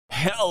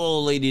Hello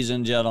ladies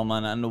and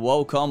gentlemen, and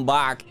welcome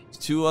back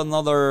to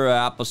another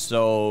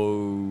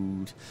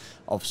episode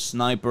of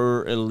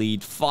Sniper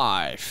Elite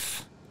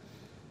 5.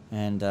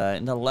 And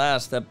in the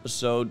last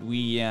episode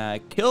we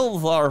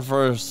killed our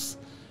first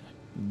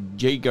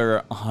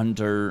Jaeger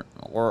Hunter,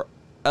 or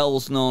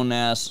else known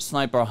as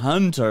Sniper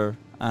Hunter.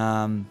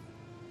 And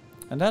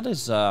that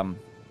is a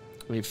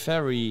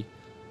very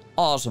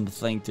awesome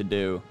thing to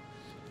do.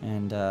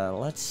 And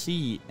let's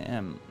see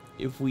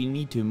if we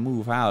need to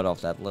move out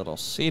of that little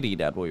city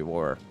that we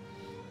were.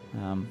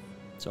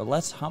 So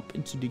let's hop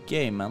into the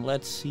game and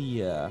let's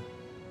see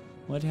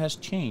what has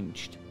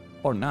changed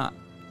or not.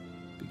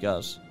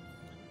 Because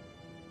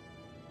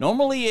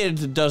normally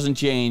it doesn't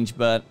change,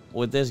 but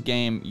with this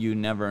game you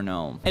never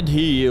know. And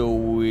here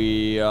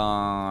we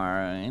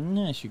are, and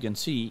as you can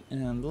see,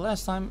 and the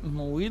last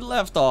time we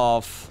left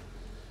off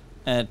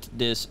at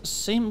this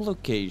same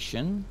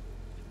location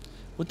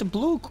with the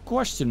blue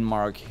question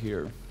mark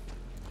here.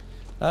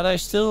 That I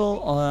still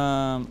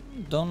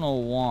don't know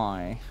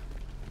why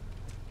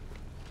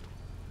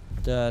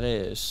that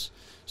is.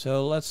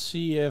 So let's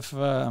see if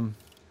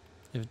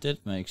that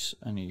makes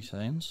any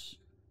sense.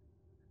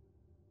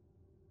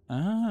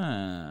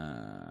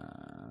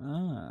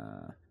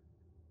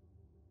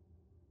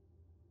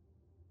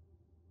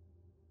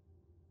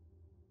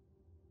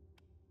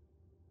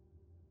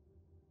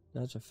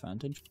 That's a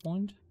vantage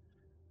point.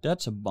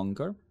 That's a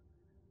bunker.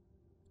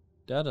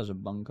 That is a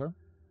bunker.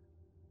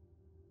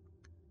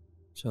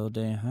 So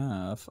they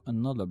have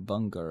another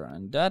bunker,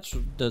 and that's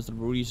the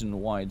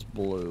reason why it's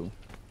blue.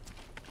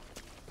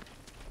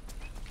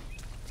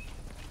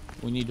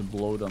 We need to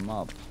blow them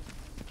up.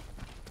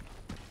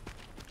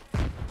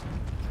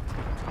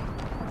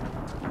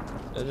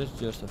 That is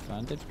just a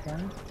vantage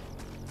point.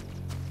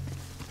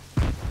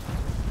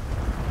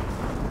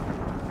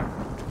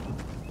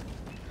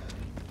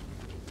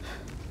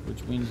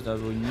 Which means that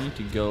we need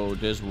to go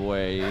this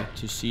way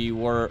to see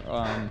where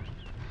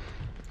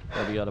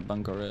the other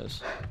bunker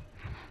is.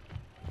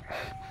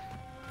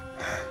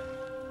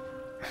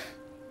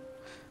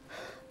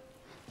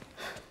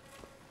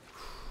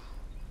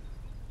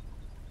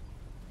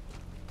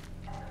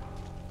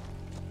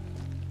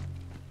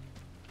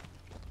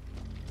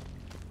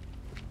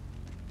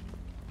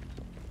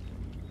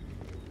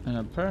 And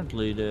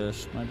apparently the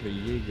Sniper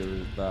Jaeger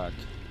is back.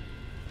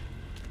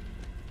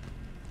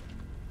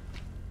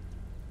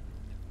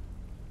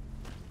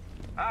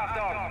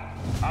 Achtung!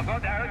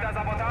 Aufgrund erhöhter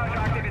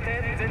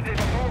Sabotageaktivitäten sind Sie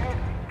befugt,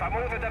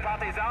 vermutete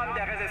Partisanen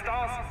der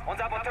Resistance und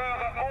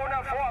Saboteure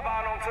ohne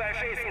Vorwarnung zu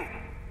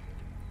erschießen.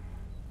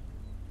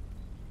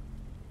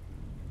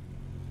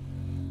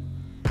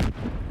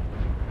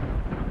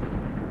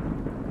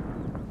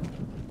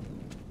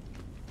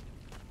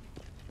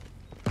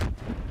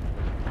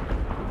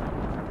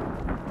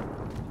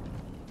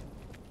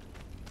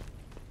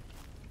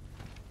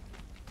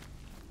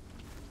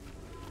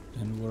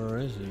 And where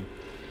is he?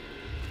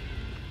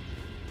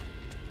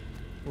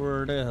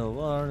 Where the hell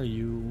are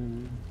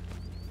you?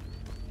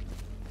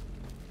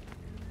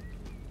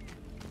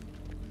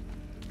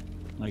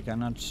 I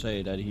cannot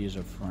say that he is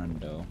a friend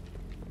though,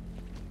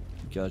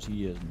 because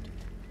he isn't.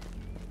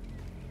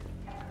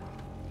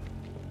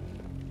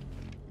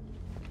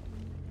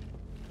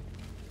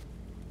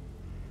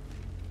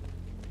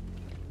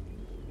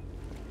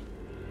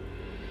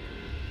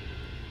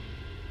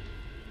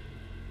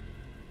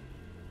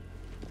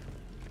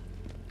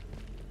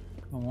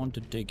 I want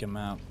to take him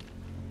out.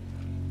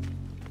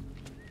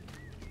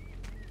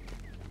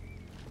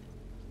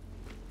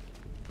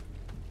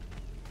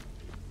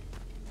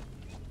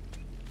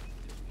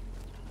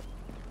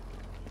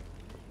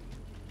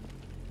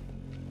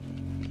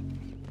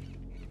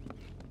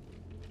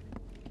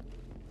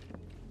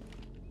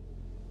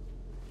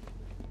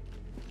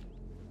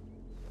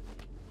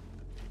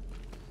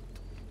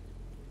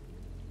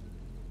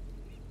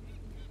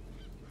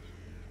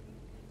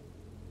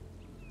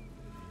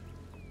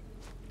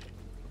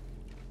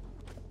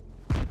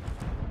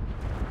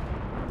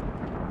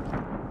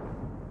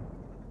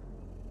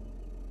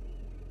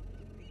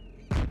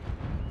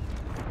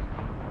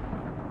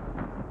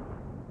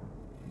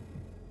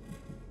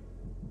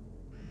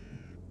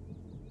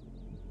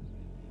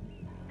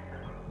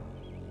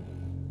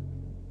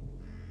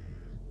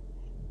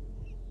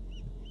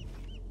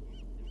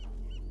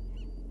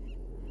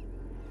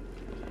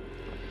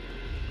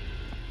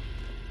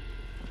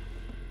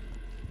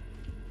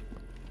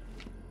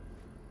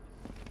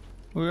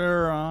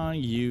 Where are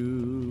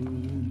you?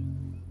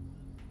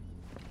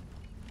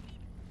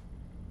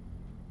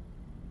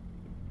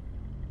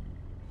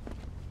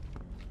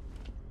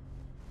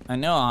 I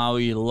know how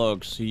he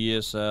looks. He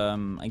is a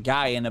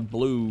guy in a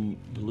blue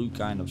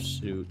kind of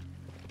suit.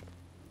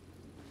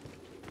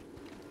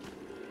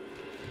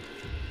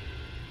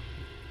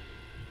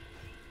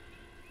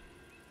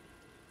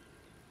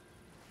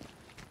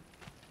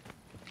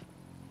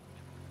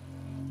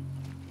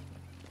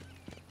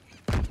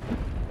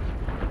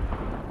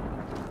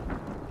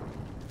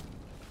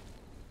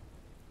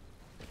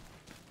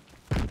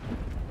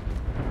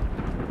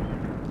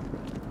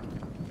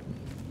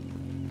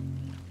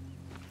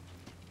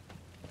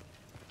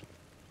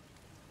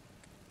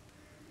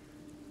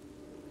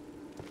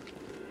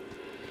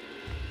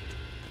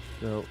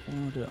 So,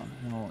 what the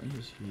hell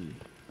is he?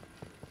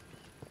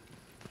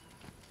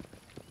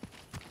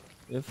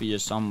 If he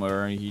is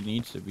somewhere, he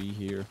needs to be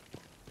here.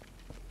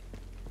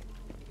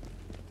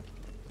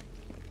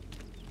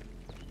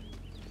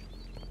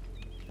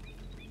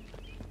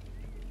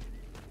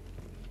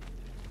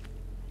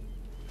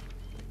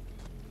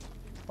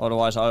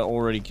 Otherwise, I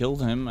already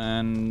killed him,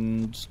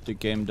 and the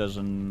game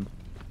doesn't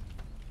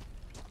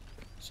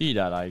see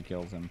that I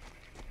killed him.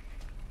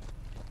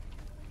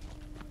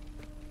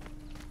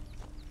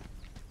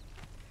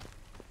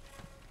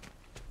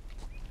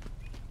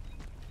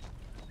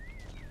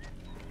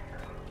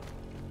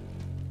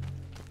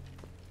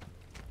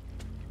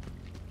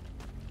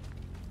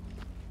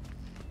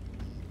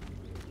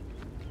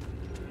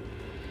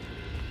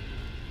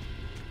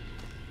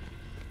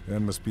 That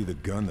must be the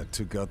gun that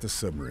took out the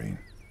submarine.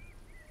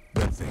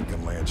 That thing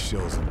can land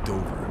shells in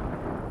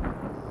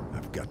Dover.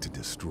 I've got to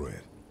destroy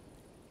it.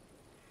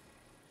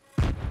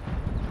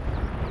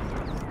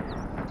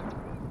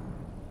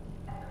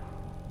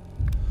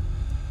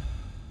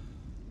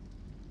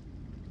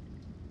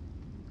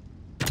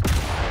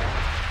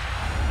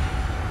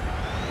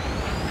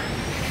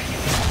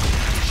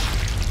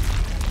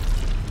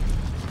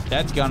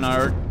 That's gonna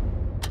hurt.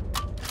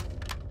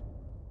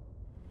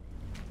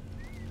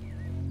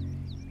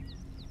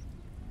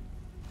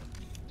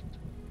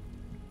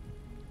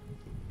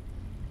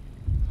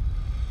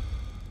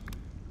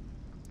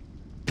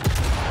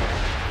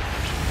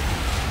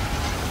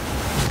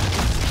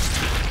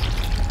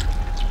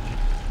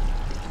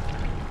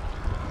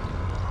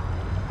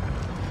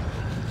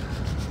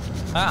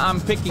 I'm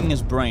picking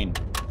his brain.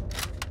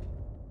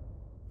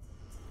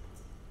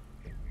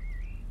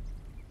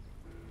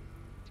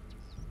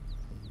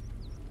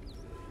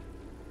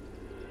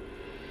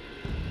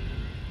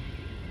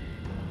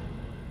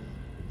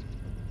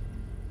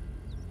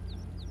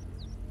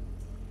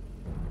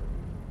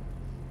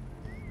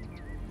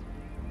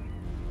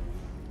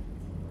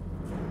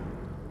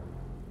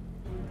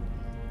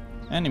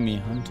 Enemy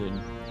hunting.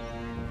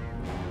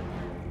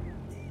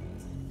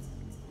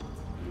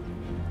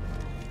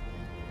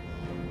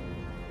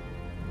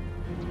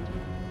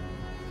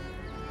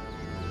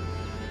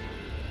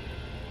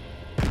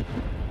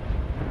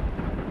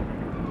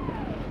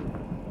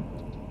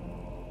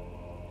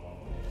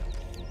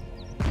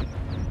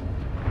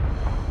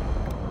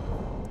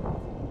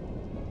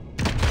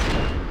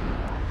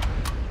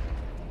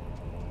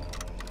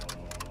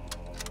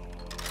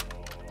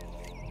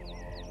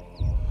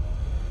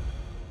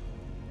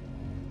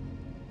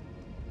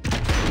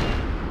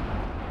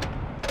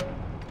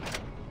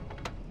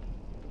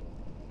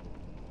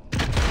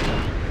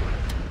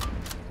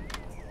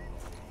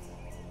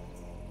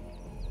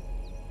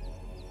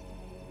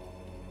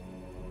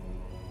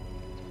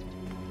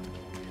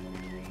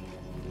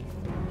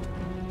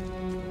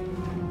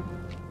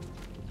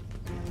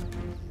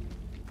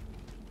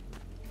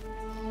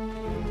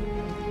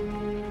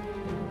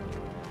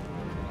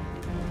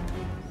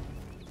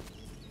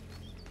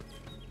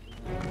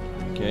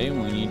 Okay,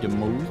 we need to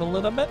move a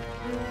little bit.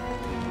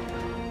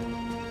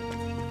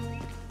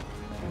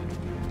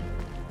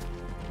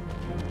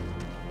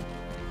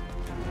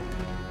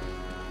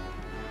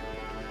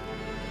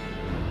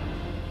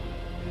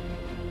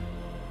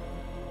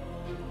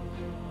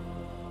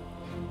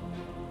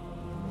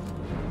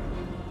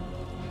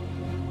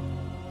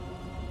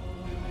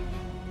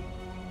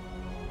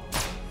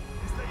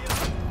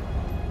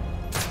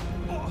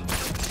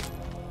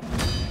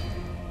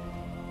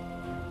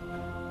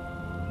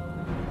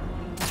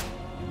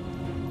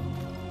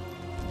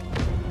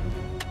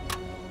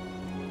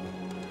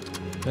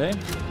 Okay.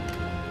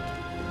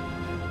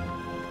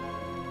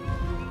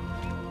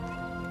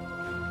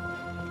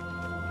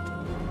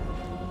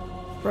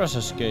 Press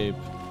escape.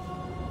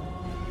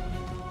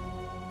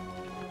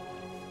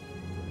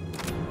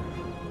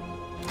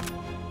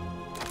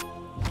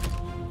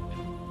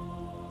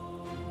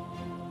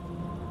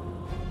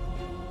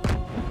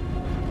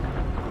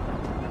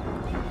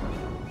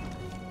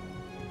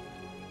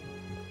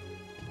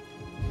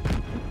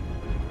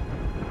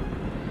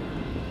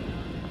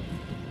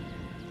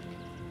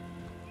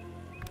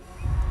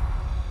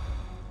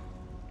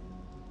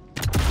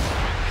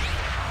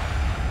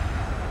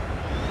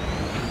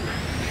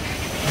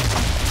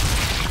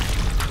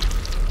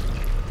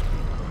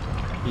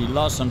 He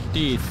lost some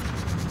teeth.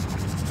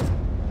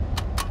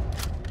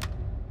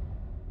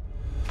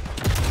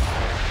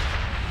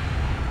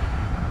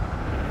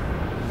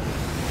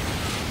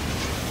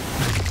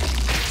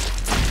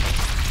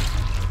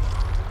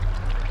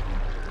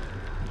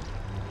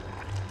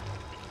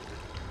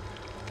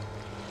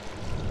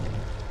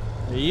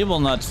 He will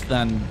not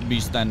be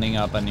standing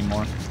up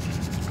anymore.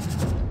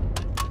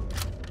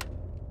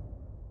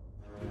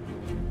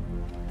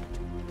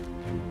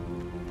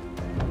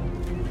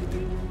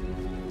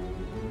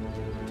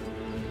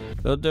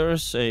 So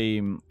there's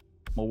a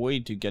way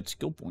to get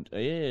skill points. Oh,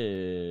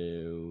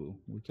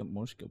 we get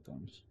more skill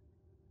points.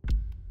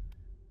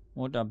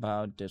 What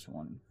about this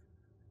one?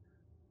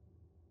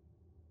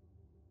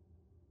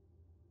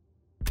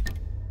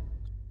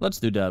 Let's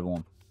do that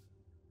one.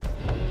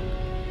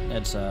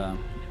 It's a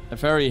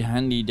very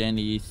handy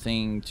dandy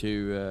thing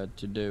to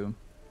do.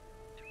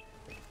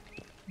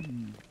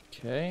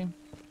 Okay.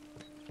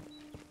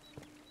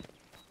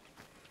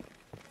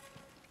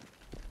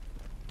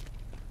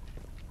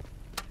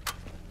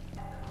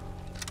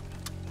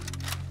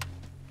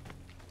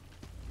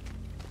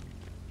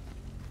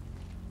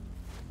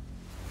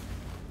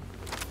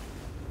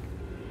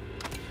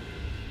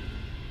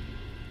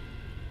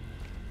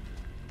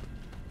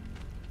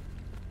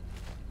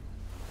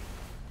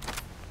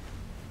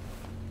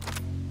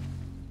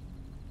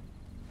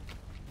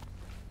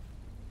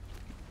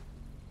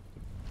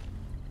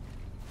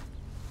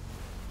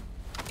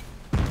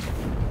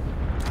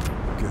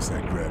 Guess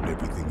I grabbed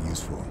everything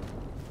useful.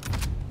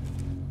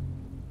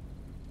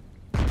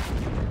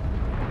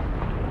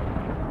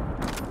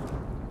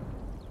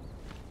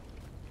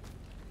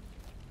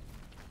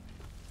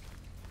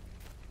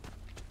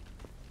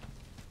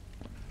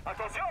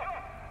 Attention!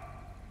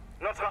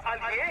 Notre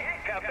allié,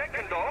 Herr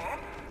Beckendorf,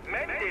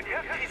 mène des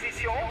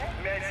perquisitions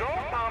maison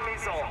par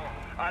maison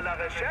à la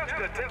recherche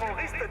de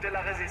terroristes de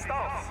la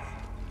résistance.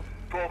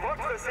 Pour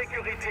votre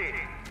sécurité,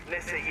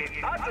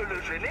 n'essayez pas de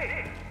le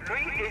gêner,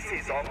 lui et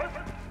ses hommes,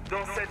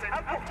 dans cette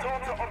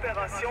importante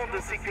opération de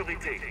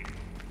sécurité.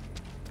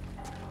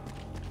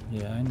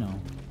 Yeah, I know.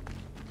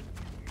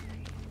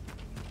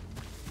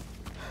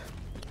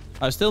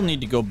 I still need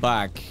to go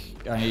back.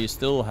 I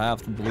still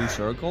have the blue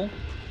circle.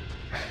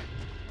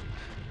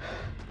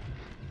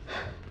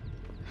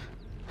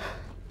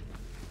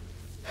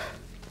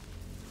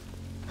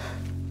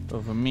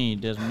 So for me,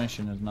 this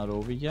mission is not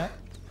over yet.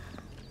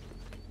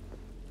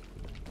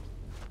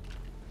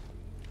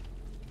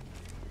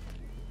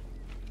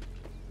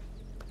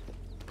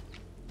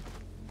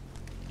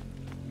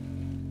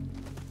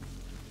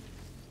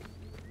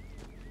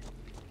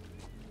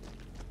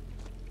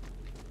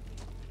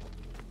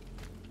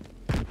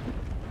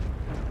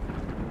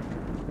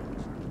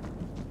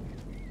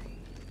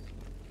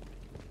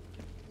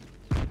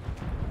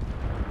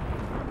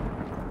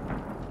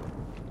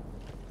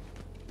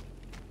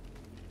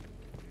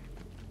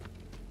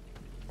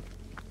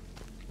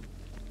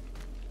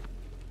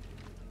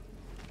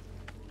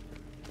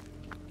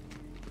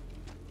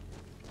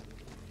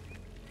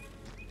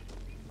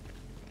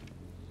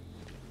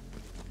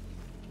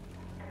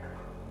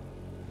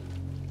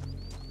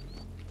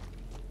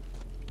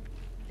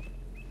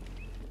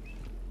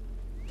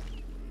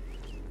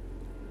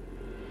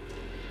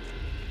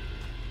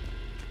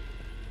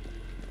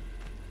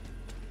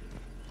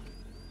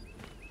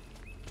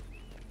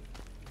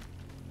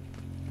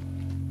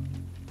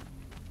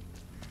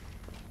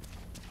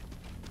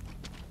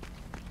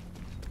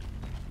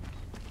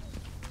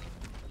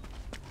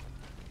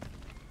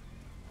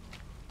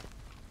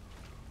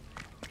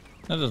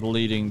 That is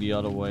leading the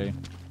other way.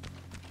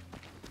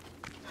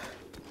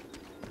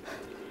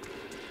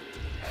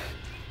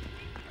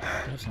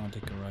 That's not the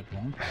correct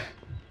one.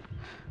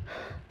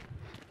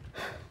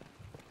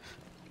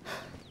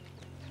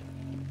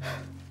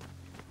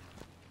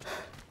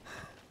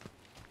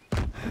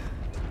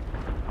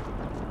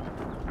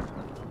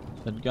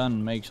 That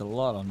gun makes a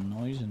lot of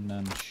noise and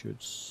then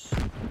shoots.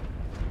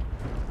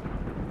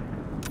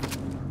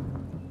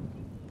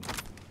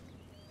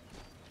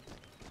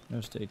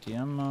 There's the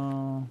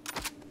ATM.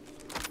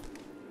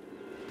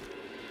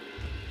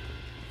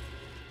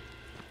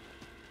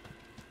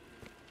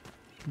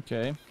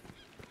 Okay.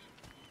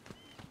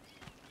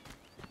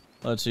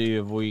 Let's see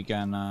if we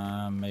can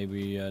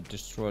maybe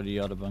destroy the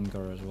other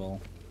bunker as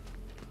well.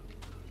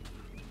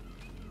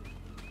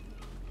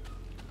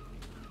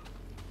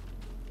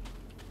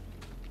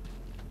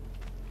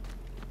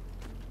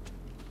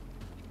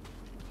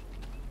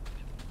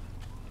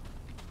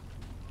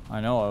 I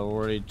know I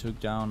already took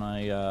down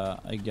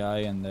a guy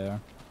in there.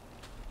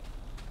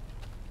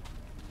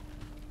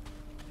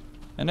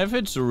 And if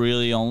it's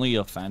really only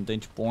a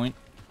vantage point,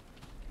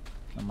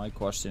 then my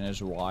question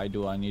is, why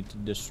do I need to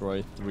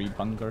destroy 3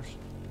 bunkers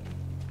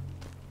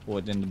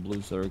within the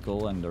blue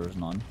circle and there's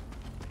none?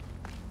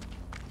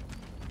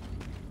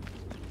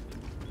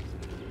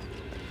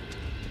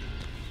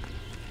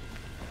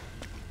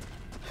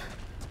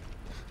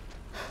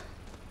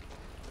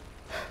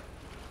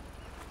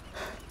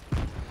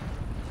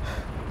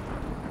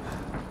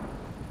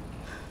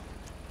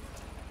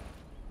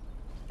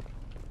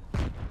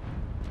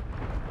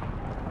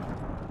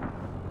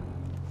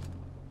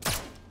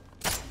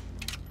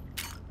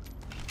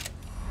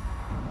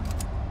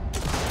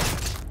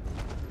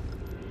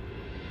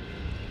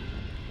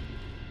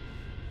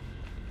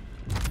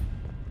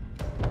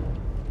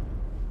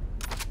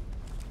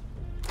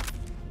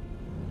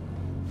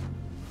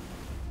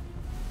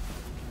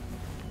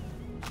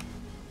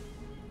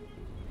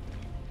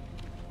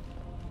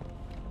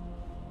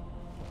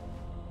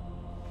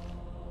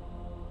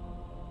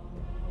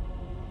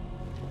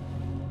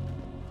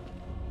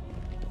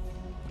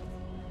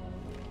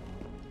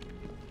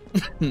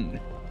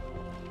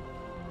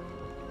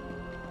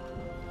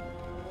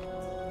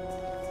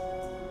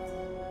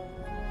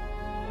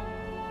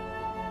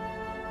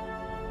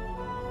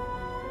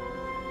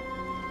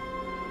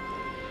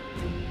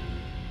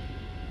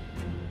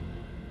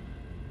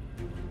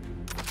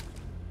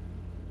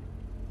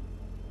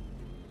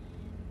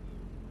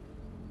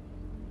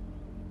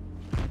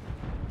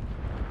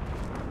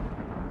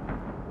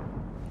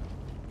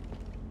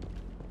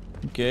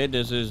 Okay,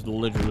 this is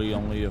literally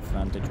only a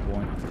vantage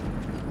point.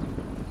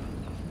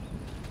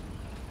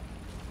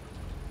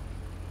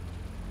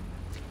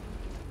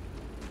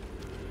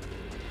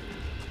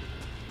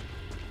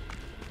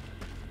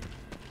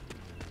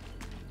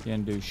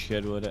 Can't do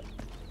shit with it.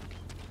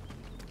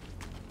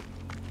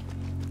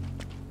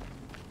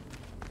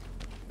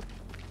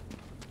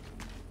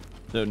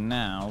 So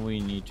now we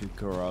need to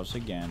cross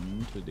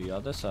again to the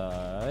other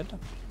side.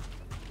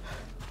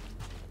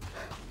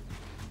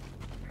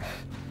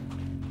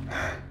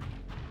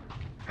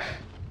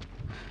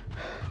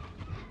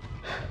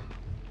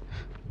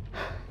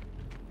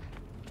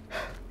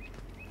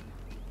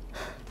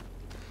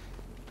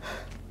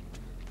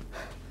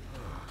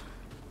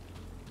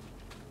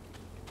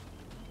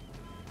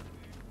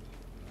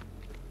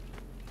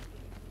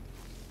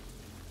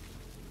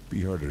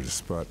 Be harder to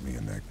spot me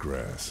in that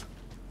grass.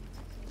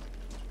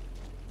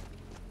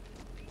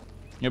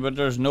 Yeah, but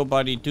there's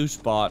nobody to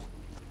spot.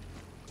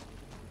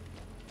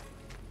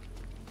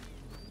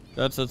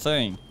 That's the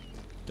thing.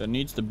 There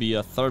needs to be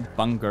a third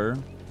bunker.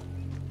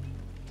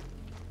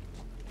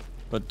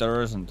 But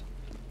there isn't.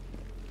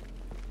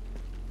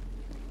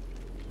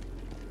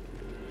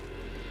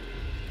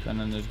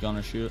 Cannon is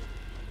gonna shoot.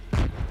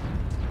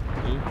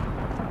 See?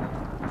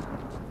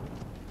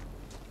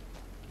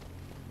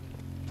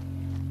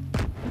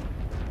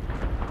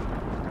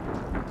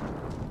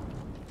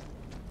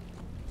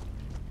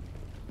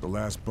 The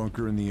last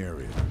bunker in the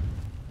area.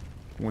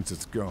 Once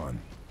it's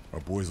gone, our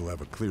boys will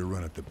have a clear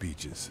run at the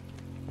beaches.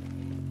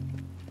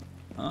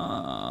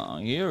 Ah,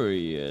 here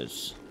he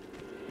is.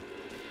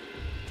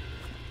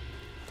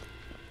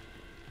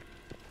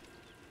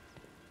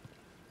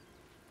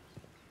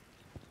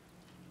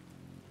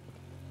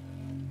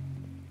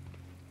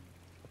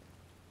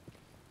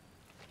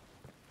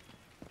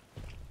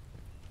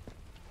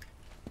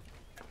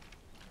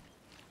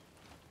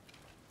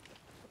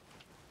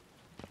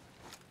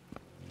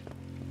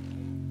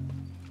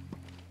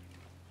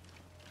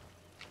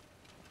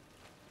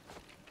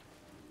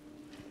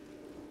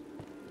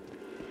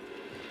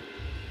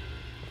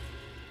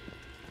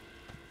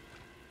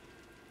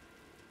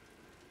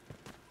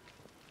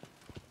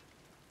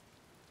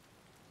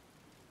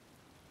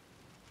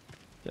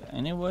 Is there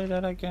any way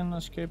that I can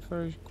escape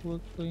very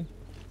quickly?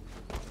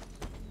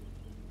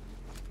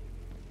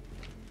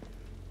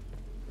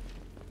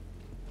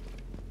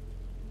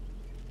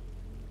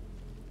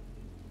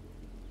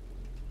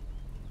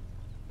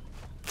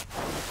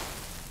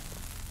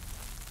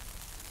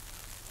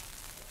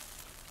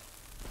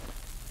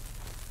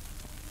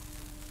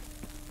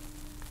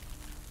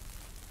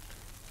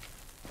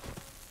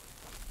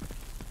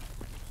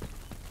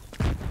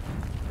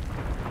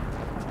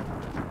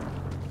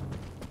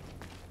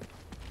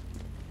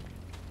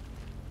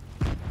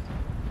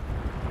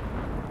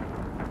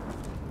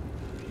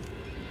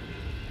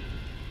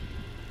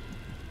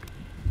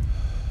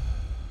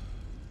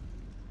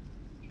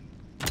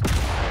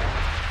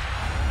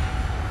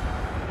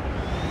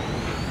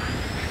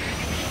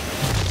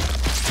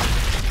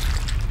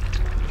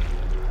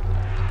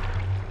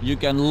 You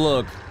can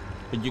look,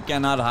 but you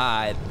cannot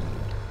hide.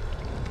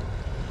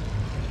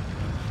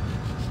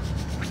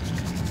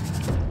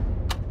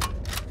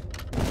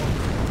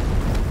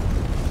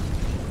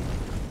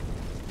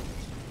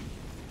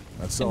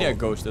 That's And all. there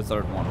goes the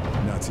third one.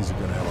 Nazis are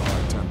gonna have a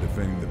hard time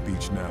defending the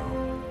beach now.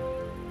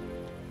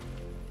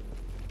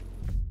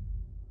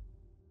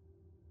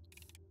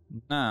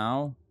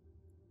 Now,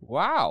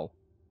 wow.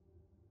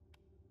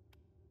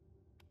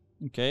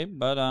 Okay,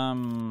 but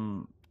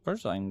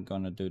first I'm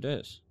gonna do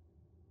this.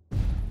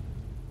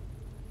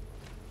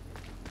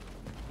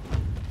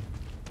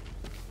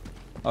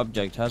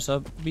 Object has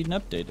been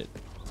updated.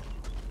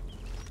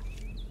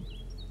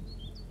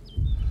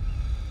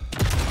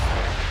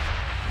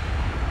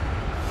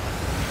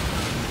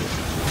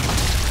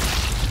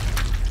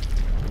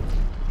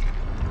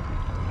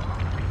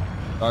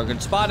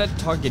 Target spotted,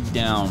 target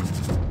down.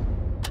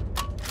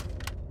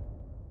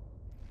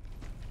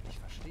 Ich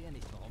verstehe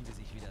nicht, warum sie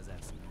sich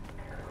widersetzen.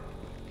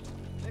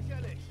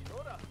 Lächerlich,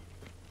 oder?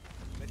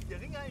 Mit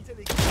geringer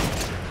Intelligenz.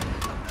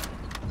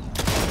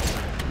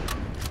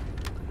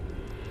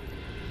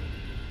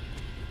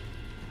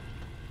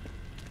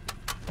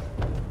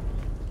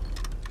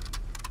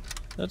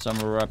 That's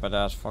some rapid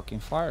ass fucking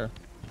fire.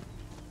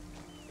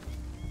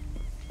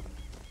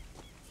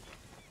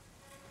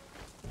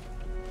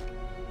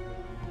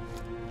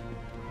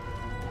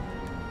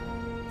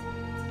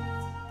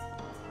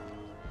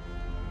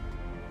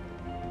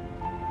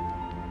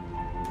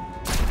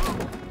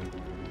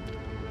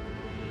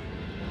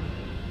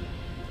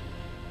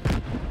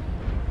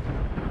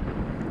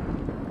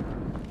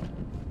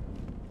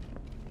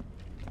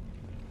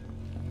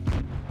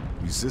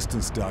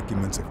 Resistance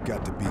documents have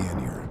got to be in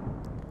here.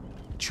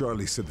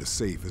 Charlie said the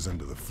safe is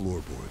under the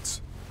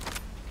floorboards.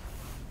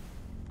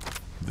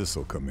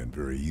 This'll come in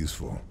very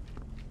useful.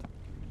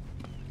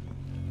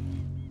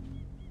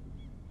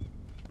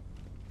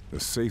 The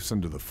safe's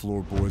under the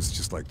floorboards,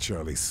 just like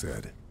Charlie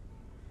said.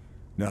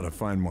 Now to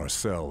find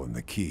Marcel and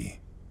the key.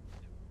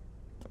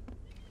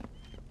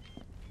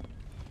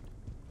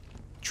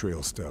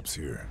 trail stops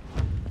here.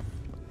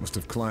 Must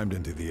have climbed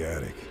into the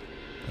attic.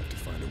 Have to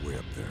find a way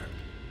up there.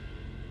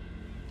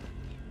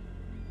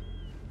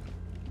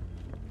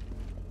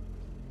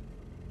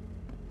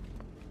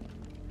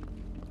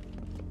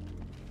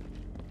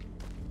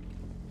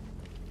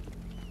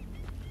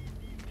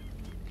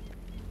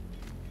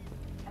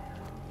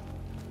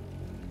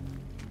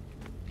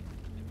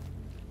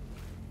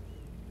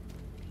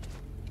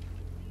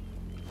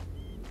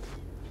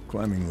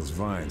 Climbing those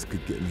vines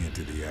could get me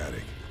into the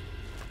attic.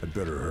 I'd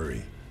better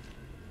hurry.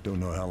 Don't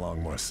know how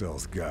long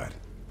Marcel's got.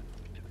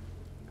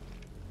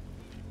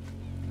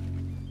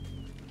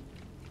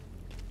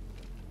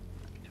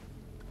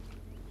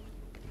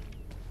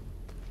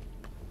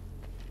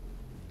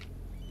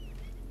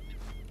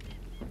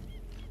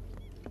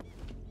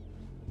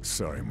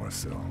 Sorry,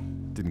 Marcel.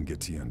 Didn't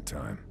get to you in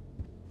time.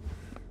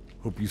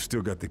 Hope you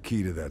still got the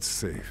key to that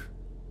safe.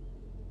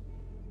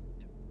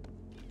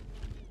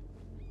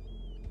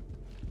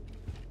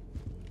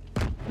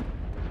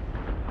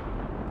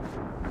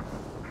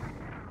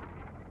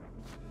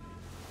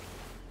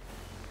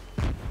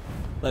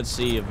 Let's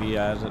see if he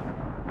has it.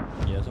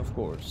 Yes, of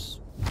course.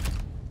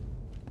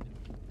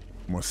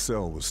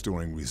 Marcel was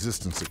storing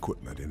resistance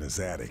equipment in his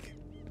attic.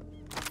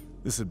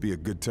 This would be a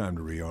good time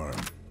to rearm.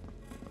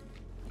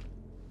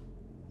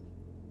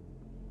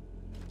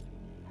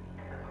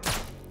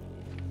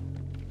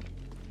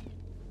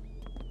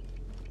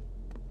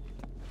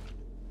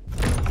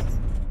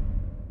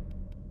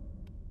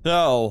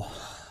 So,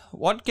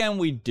 what can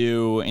we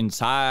do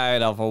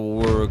inside of a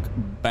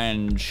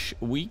workbench?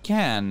 We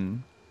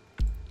can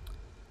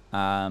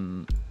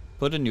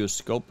put a new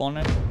scope on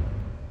it.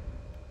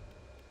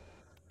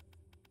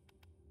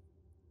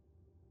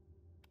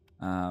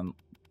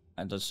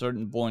 At a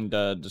certain point,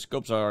 the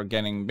scopes are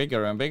getting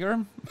bigger and bigger,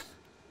 and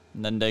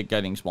then they're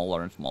getting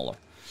smaller and smaller.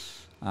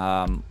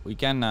 We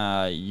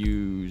can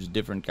use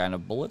different kind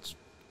of bullets.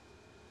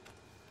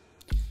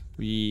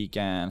 We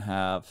can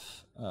have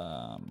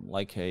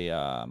like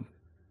a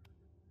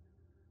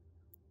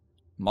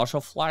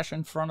muzzle flash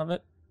in front of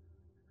it.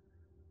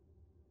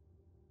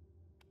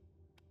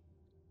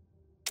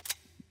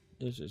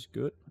 This is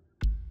good.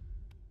 At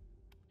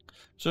a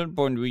certain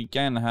point, we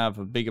can have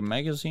a bigger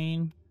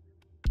magazine.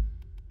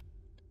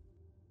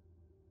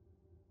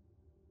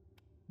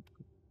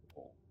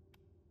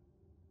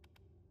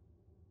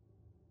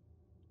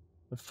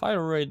 The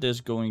fire rate is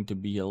going to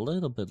be a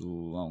little bit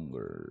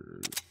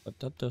longer, but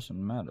that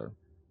doesn't matter.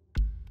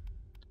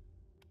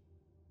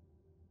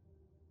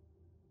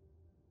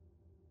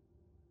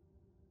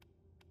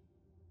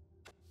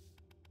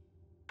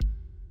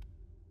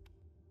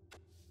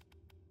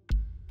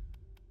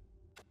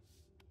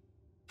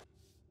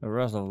 The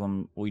rest of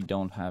them we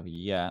don't have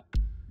yet.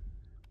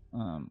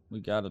 We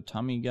got a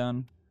Tommy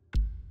gun.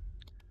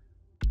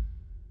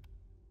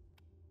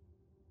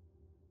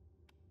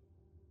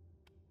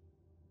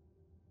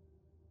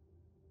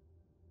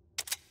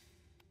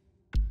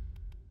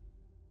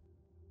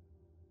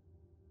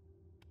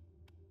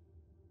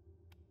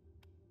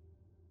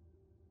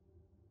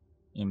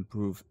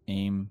 Improve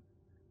aim.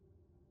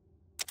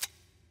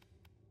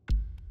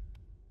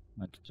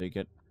 Let's take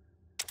it.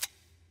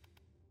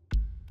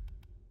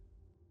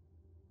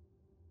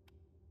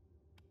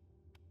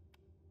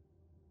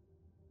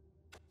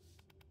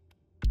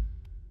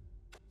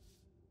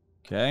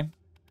 Okay.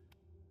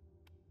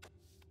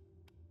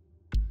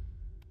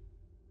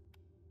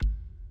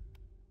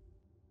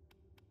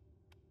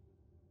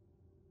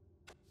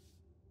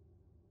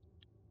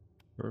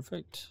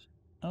 Perfect.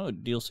 Oh,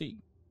 DLC.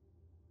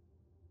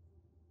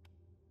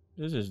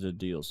 This is the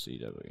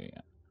DLC that we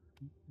got.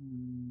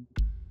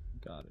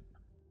 Got it.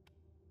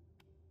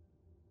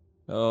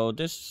 Oh,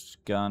 this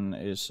gun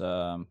is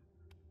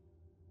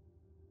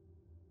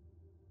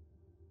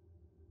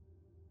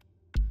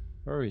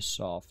very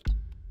soft.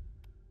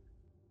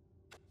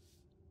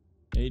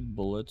 8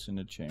 bullets in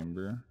the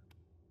chamber.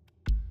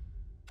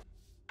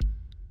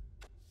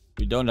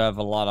 We don't have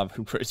a lot of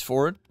upgrades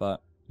for it,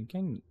 but we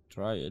can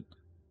try it.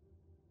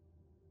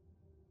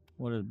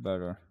 What is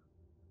better?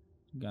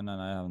 The gun that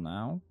I have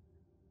now?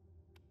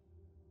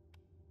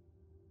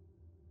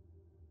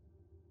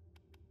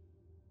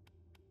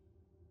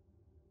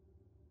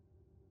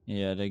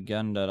 Yeah, the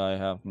gun that I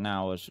have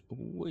now is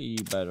way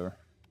better.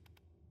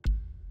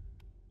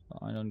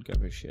 I don't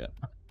give a shit.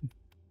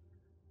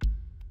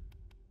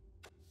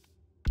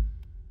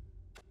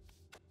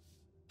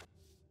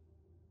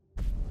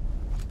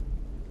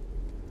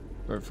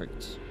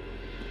 Perfect.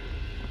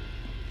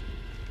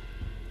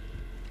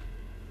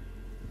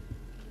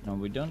 No,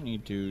 we don't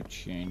need to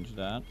change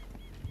that.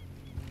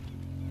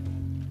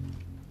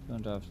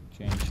 Don't have to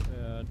change.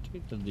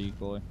 Take the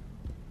decoy.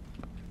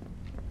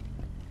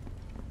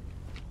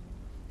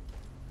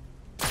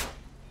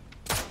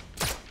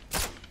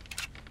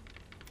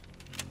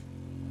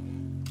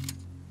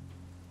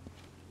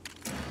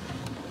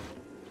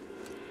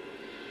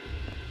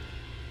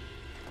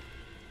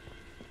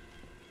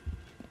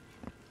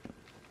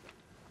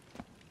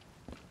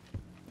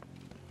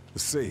 The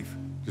safe,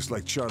 just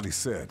like Charlie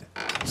said.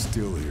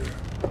 Still here.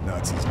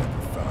 Nazis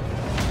never found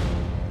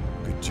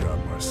it. Good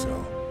job,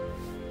 Marcel.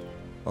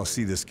 I'll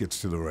see this gets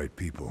to the right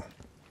people.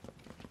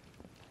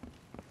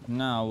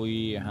 Now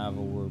we have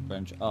a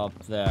workbench up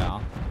there.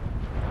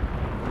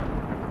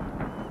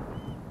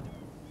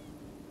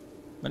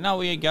 But now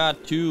we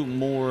got two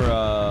more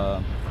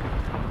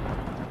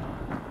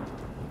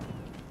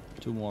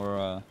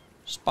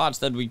spots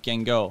that we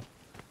can go.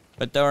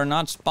 But there are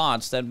not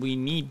spots that we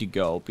need to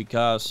go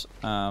because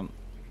the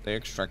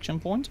extraction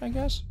points, I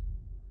guess.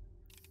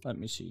 Let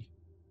me see.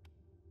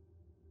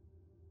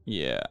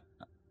 Yeah,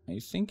 I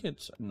think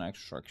it's an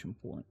extraction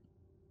point.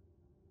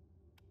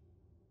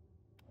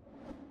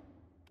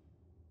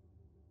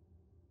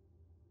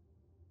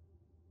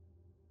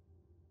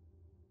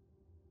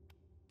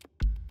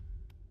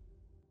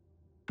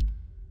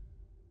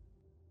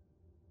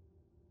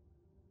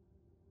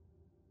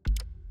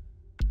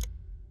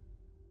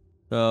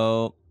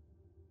 So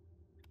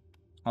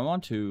I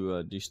want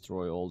to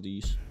destroy all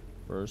these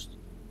first.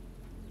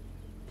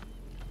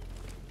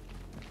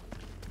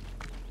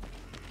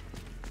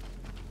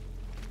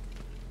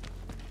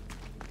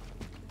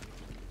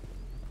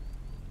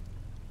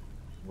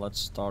 Let's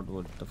start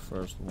with the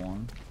first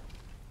one.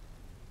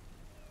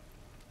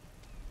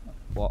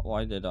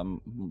 Why did I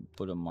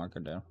put a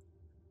marker there?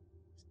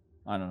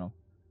 I don't know.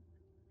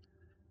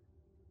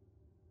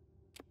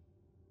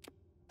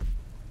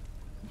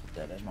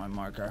 That is my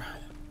marker.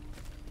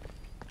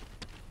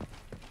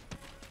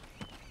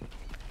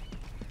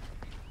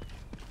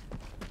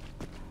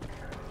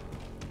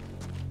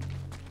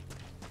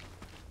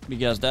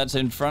 Because that's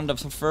in front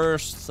of the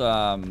first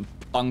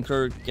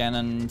bunker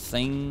cannon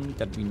thing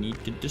that we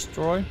need to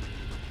destroy.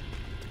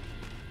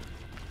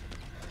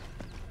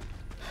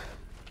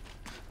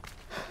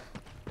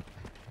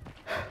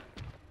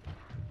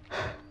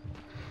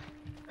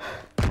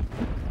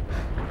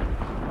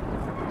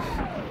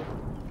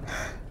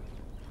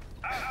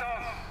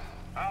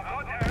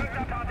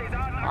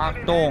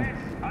 Achtung!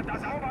 Hat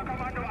das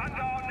Oberkommando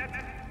angeordnet,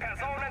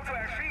 Personen zu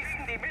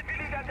erschießen, die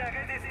Mitglieder der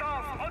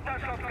Resistance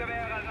Unterschlupf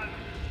gewähren.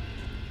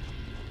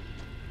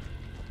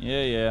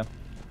 Yeah.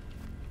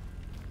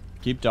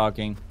 Keep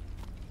talking.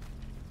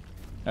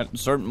 At a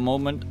certain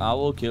moment, I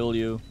will kill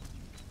you.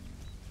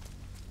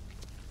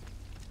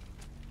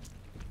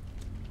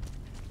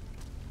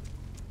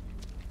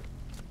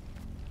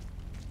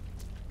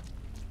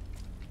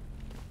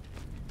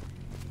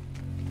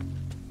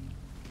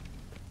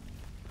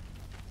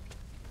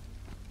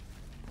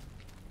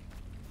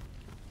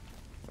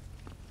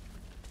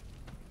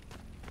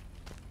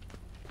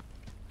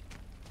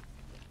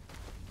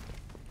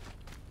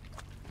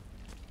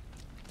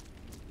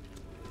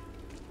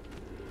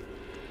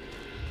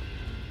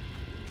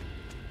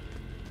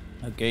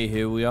 Okay,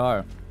 here we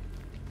are.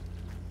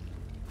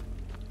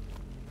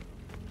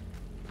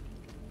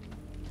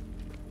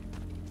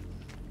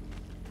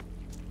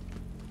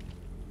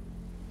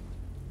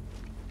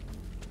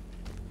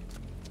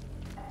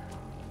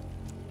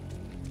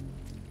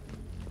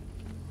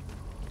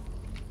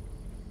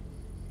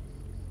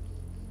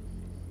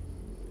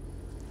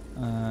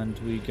 And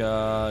we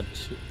got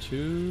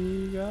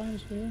two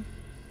guys here.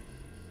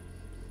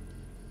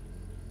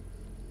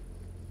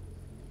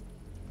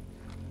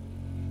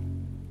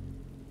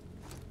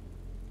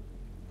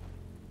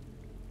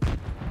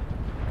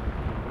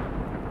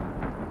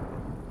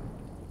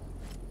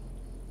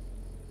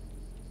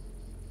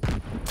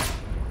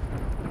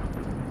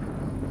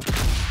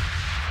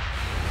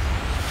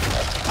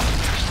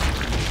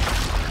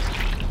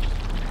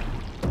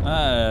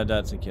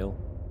 That's a kill.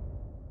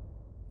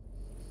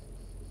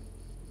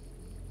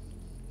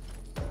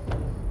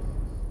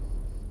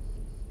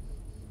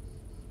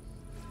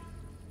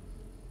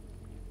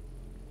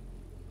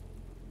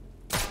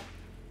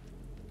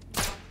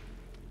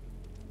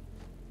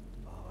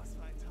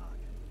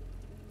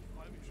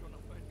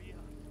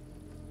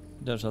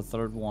 There's a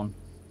third one.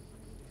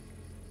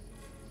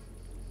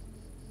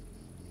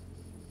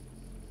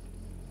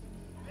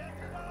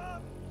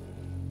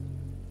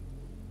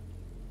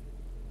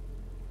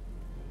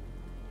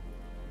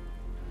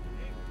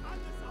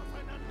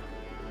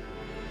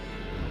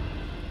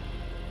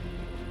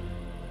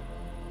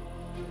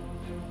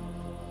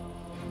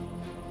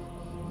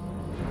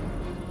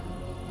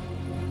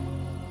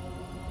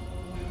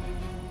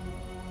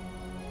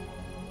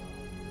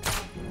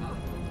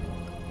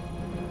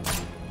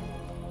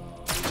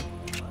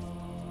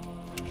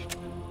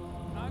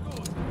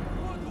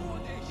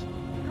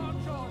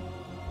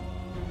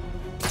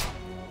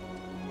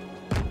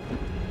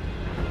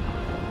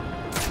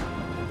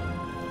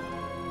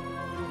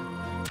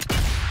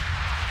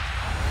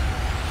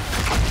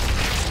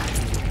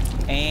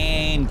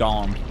 And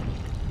gone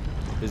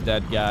is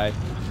that guy.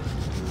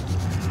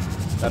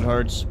 That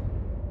hurts.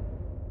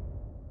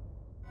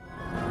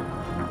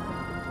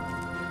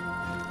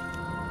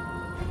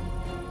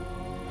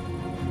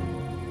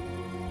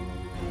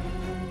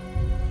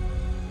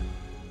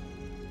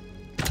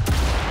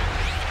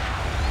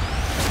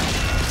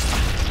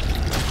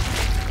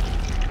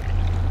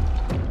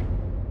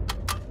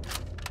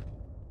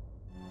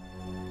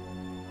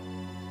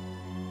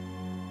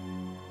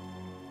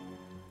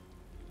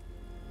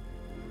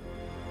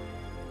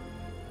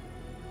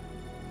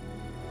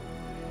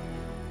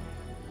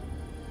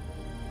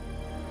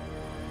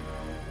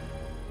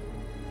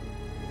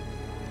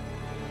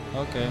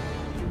 Okay.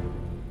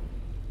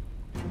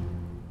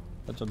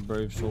 That's a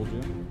brave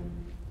soldier.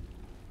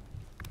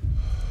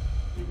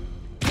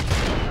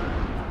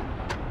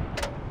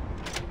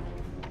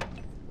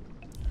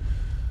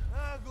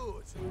 Na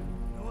gut,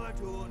 nur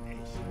du und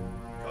ich.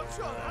 Komm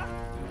schon, ha?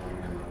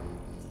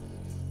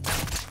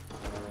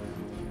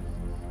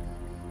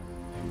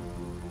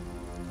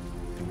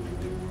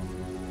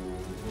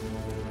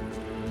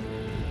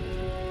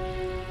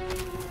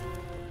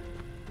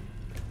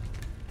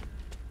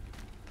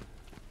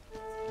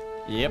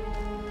 Yep.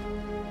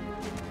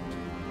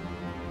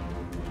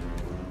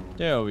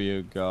 There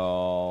you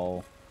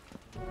go.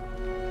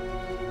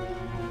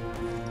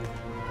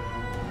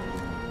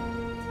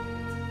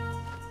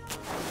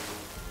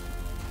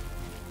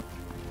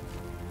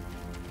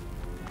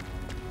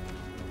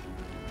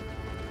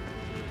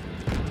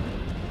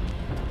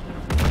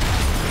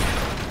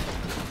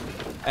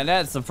 And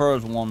that's the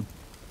first one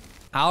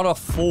out of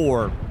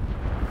 4.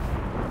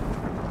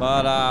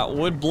 But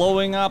with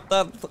blowing up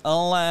that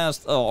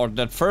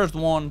that first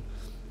one,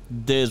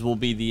 this will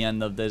be the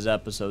end of this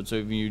episode. So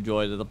if you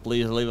enjoyed it,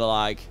 please leave a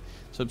like,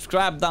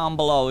 subscribe down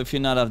below if you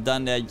not have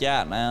done that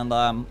yet, and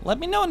let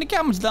me know in the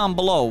comments down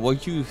below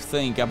what you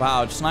think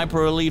about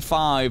Sniper Elite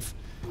 5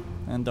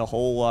 and the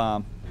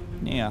whole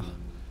yeah,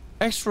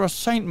 extra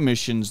saint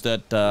missions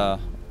that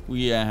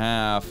we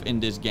have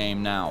in this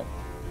game now.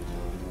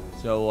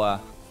 So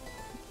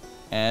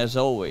as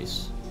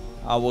always,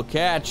 I will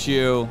catch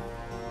you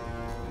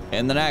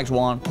in the next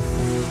one.